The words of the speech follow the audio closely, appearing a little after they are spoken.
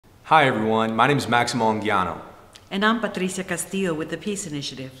Hi everyone, my name is Maximo Anguiano. And I'm Patricia Castillo with the Peace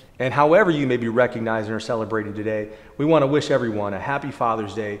Initiative. And however you may be recognizing or celebrating today, we want to wish everyone a happy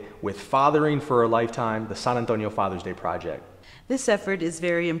Father's Day with Fathering for a Lifetime, the San Antonio Father's Day Project. This effort is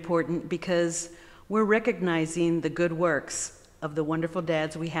very important because we're recognizing the good works of the wonderful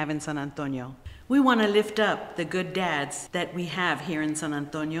dads we have in San Antonio. We want to lift up the good dads that we have here in San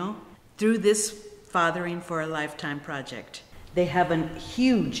Antonio through this Fathering for a Lifetime project. They have a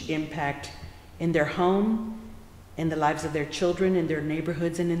huge impact in their home, in the lives of their children, in their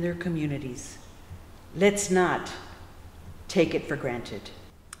neighborhoods, and in their communities. Let's not take it for granted.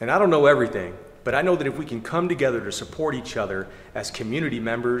 And I don't know everything, but I know that if we can come together to support each other as community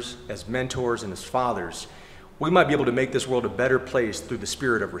members, as mentors, and as fathers, we might be able to make this world a better place through the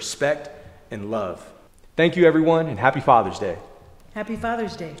spirit of respect and love. Thank you everyone, and happy Father's Day. Happy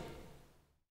Father's Day.